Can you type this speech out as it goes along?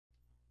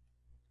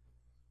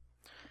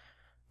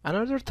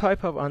Another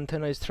type of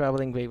antenna is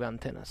traveling wave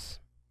antennas.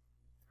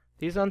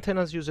 These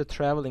antennas use a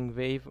traveling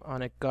wave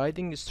on a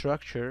guiding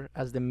structure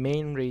as the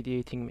main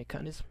radiating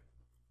mechanism.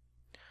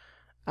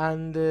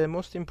 And the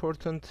most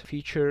important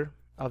feature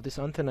of this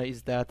antenna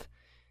is that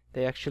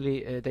they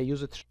actually they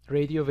use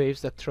radio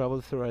waves that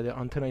travel through the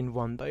antenna in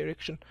one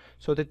direction.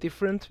 So the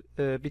difference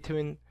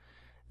between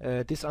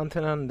this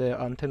antenna and the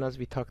antennas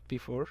we talked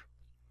before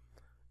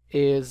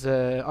is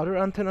other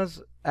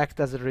antennas act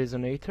as a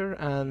resonator,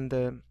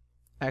 and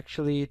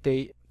actually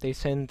they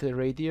send the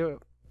radio.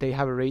 They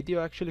have a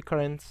radio actually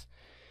currents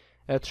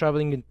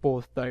traveling in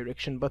both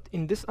direction. But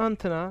in this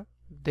antenna,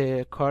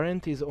 the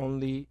current is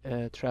only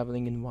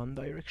traveling in one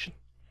direction.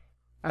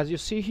 As you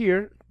see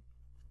here,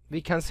 we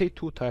can say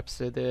two types.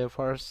 The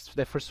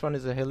first one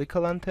is a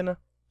helical antenna.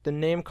 The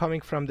name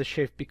coming from the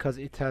shape because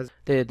it has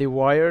the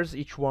wires,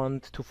 each one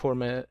to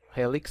form a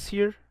helix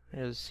here.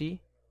 As you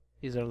see,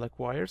 these are like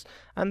wires,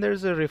 and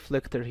there's a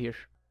reflector here.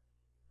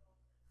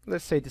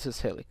 Let's say this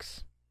is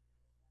helix.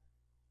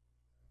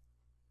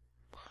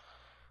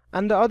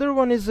 And the other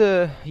one is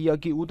a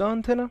Yagi-Uda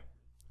antenna.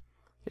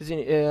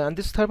 And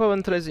this type of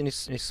antenna is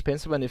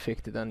inexpensive and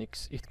effective, and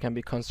it can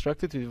be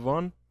constructed with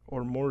one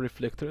or more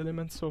reflector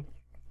elements. So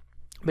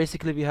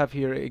basically we have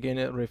here again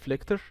a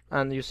reflector,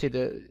 and you see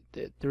the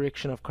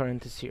direction of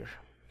current is here.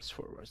 It's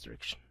forward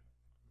direction.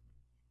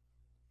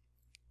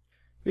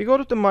 We go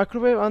to the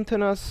microwave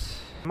antennas.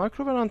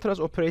 Microwave antennas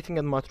operating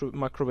at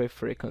microwave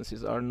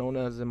frequencies are known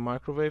as the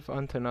microwave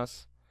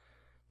antennas.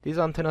 These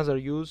antennas are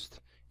used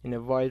in a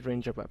wide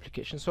range of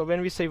applications. So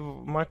when we say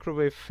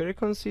microwave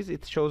frequencies,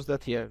 it shows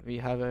that we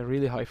have a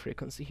really high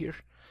frequency here,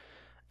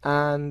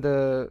 and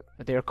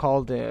they are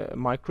called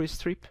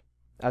microstrip,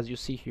 as you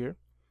see here.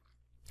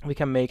 We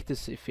can make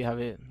this if we have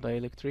a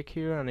dielectric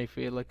here, and if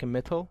we like a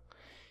metal,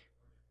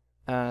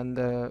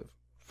 and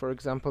for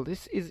example,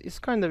 this is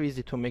kind of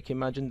easy to make.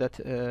 Imagine that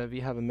we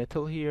have a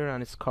metal here,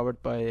 and it's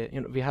covered by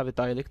we have a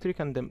dielectric,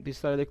 and then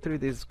this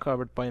dielectric is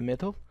covered by a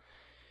metal.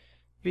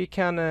 We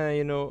can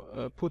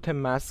put a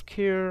mask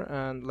here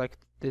and like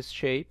this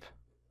shape,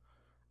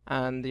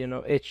 and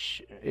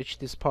etch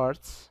these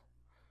parts.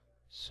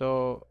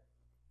 So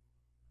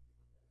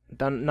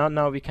then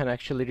now we can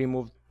actually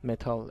remove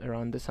metal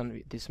around this,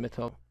 and this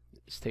metal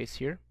stays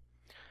here.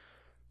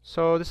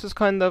 So this is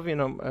kind of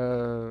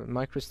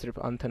microstrip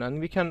antenna, and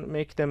we can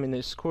make them in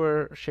a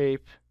square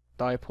shape,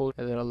 dipole.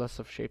 There are lots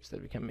of shapes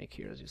that we can make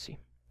here, as you see.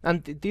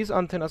 And these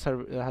antennas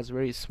has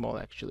very small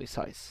actually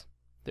size.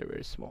 They're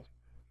very small,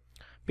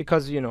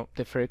 because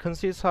the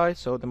frequency is high,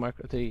 so the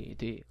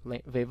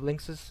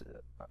wavelengths is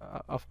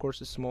of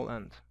course is small,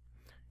 and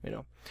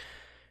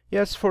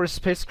yes, for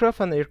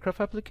spacecraft and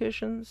aircraft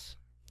applications,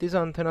 these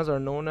antennas are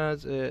known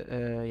as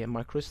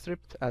microstrip,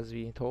 as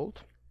we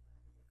told.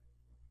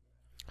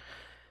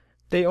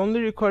 They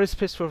only require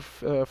space for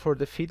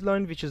the feed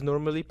line, which is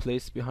normally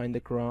placed behind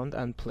the ground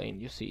and plane.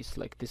 You see, it's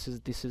like this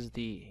is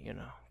the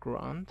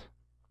ground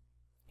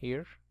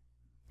here,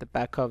 the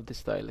back of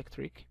this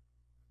dielectric.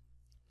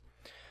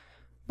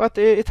 But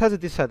it has a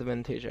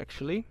disadvantage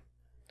actually.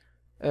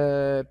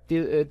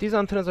 These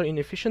antennas are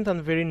inefficient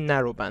and very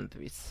narrow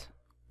bandwidth,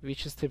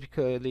 which is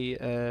typically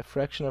a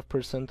fraction of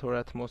percent or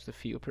at most a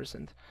few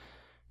percent.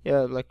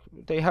 Yeah, like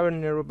they have a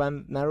narrow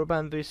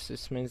bandwidth.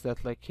 This means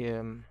that like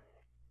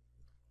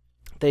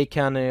they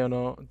can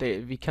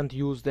we can't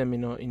use them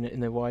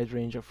in a wide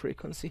range of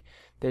frequency.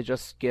 They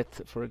just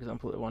get, for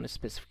example, one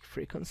specific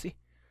frequency.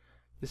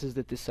 This is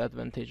the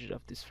disadvantage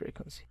of this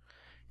frequency.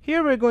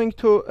 Here we're going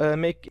to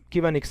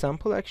give an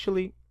example,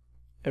 actually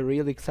a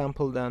real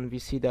example. Then we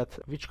see that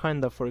which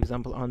kind of, for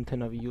example,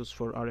 antenna we use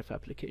for RF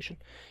application.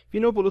 We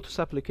know Bluetooth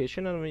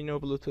application, and we know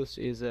Bluetooth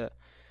is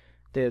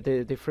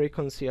the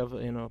frequency of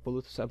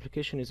Bluetooth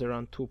application is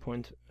around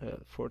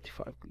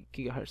 2.45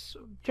 gigahertz. So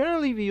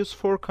generally we use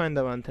four kind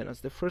of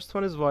antennas. The first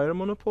one is Viola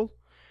Monopole.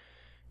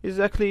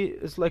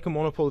 It's like a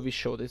monopole we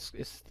showed.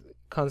 It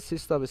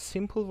consists of a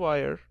simple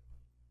wire,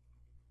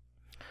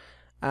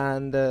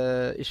 and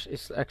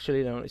it's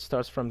actually it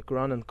starts from the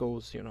ground and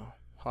goes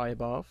high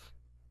above.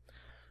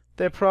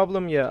 The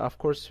problem, of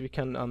course we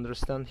can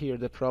understand here,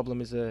 the problem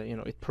is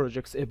it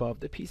projects above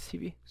the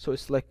PCB, so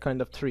it's like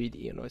kind of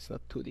 3D, it's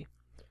not 2D.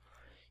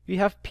 We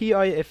have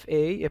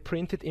PIFA, a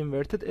printed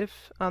inverted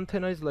F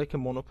antenna, is like a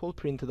monopole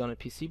printed on a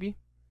PCB,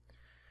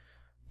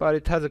 but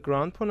it has a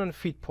ground point and a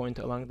feed point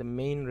along the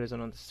main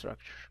resonant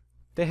structure.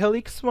 The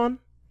helix one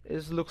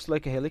looks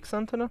like a helix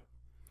antenna.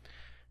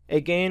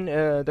 Again,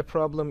 the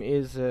problem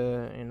is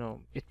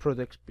it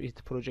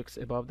projects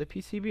above the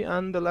PCB.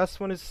 And the last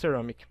one is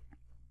ceramic.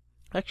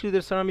 Actually,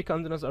 the ceramic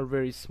antennas are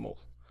very small,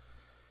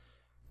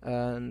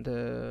 and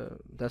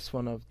that's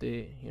one of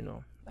the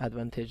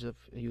advantage of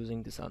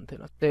using this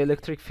antenna. The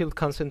electric field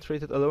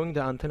concentrated, allowing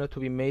the antenna to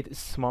be made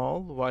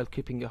small while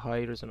keeping a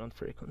high resonant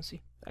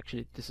frequency.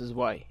 Actually, this is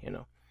why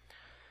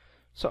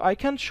So I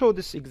can show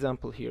this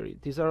example here.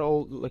 These are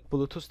all like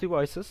Bluetooth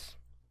devices.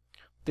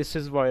 This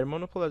is wire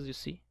monopole, as you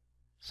see.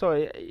 So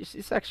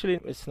it's actually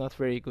not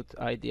very good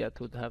idea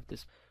to have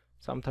this.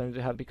 Sometimes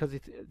we have, because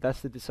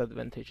that's the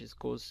disadvantage. It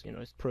goes,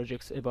 it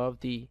projects above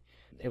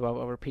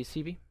our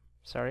PCB.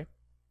 Sorry.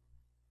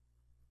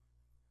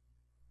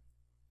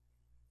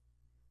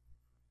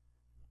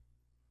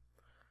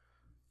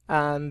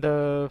 And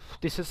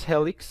this is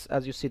helix,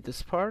 as you see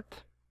this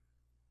part.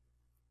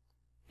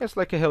 It's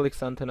like a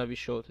helix antenna we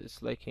showed.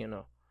 It's like,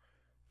 generally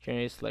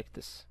it's like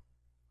this.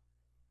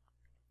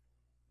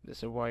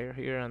 There's a wire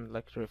here and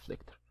like the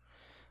reflector.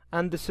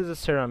 And this is a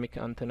ceramic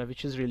antenna,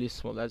 which is really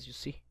small, as you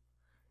see.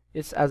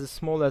 It's as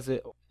small as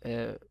a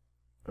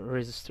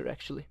resistor,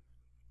 actually.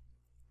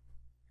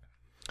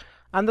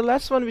 And the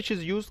last one, which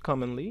is used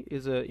commonly,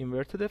 is a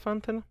inverted F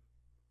antenna.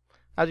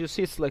 As you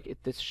see, it's like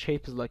this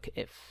shape is like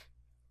F.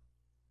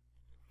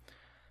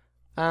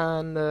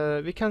 And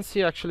we can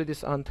see actually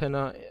this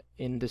antenna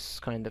in this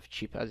kind of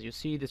chip. As you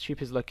see, the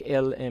chip is like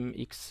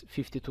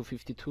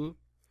LMX5252.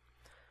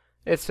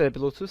 It's a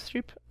Bluetooth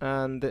chip,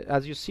 and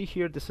as you see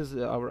here, this is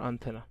our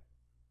antenna.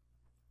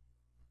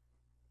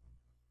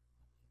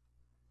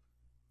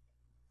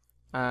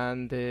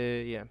 And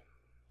yeah,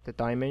 the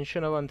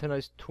dimension of antenna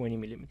is 20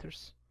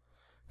 millimeters.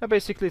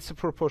 Basically, it's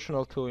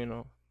proportional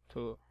to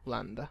to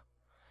lambda.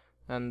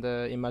 And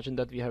imagine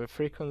that we have a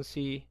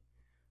frequency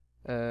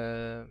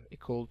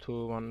equal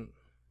to 1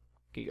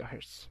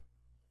 gigahertz.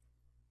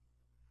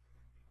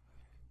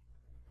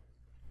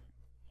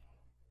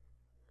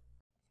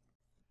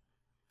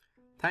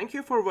 Thank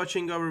you for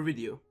watching our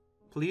video.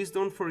 Please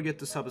don't forget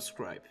to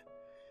subscribe.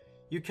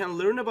 You can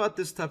learn about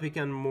this topic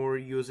and more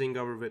using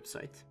our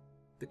website.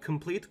 The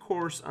complete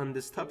course on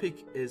this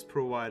topic is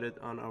provided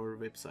on our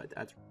website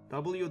at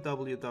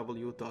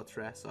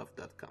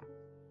www.rasoft.com.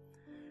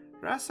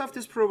 Rasoft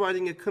is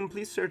providing a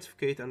complete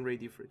certificate on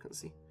radio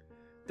frequency.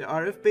 The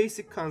RF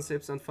Basic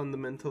Concepts and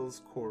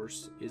Fundamentals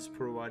course is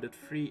provided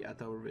free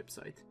at our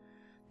website.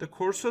 The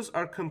courses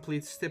are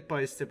complete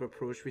step-by-step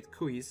approach with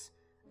quiz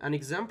and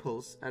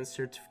examples, and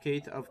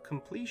certificate of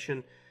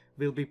completion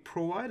will be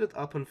provided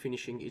upon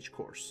finishing each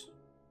course.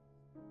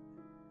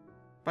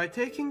 By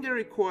taking the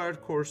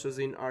required courses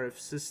in RF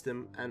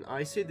system and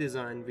IC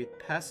design with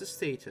pass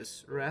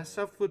status,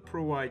 Rasoft would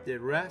provide the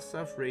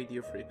Rasoft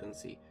Radio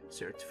Frequency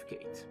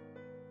certificate.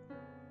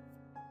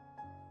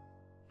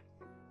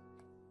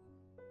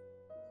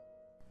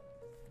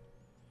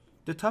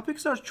 The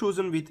topics are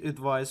chosen with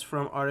advice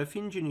from RF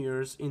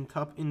engineers in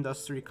top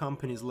industry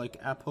companies like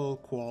Apple,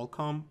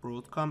 Qualcomm,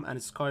 Broadcom, and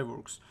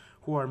Skyworks,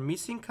 who are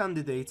missing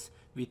candidates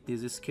with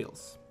these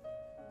skills.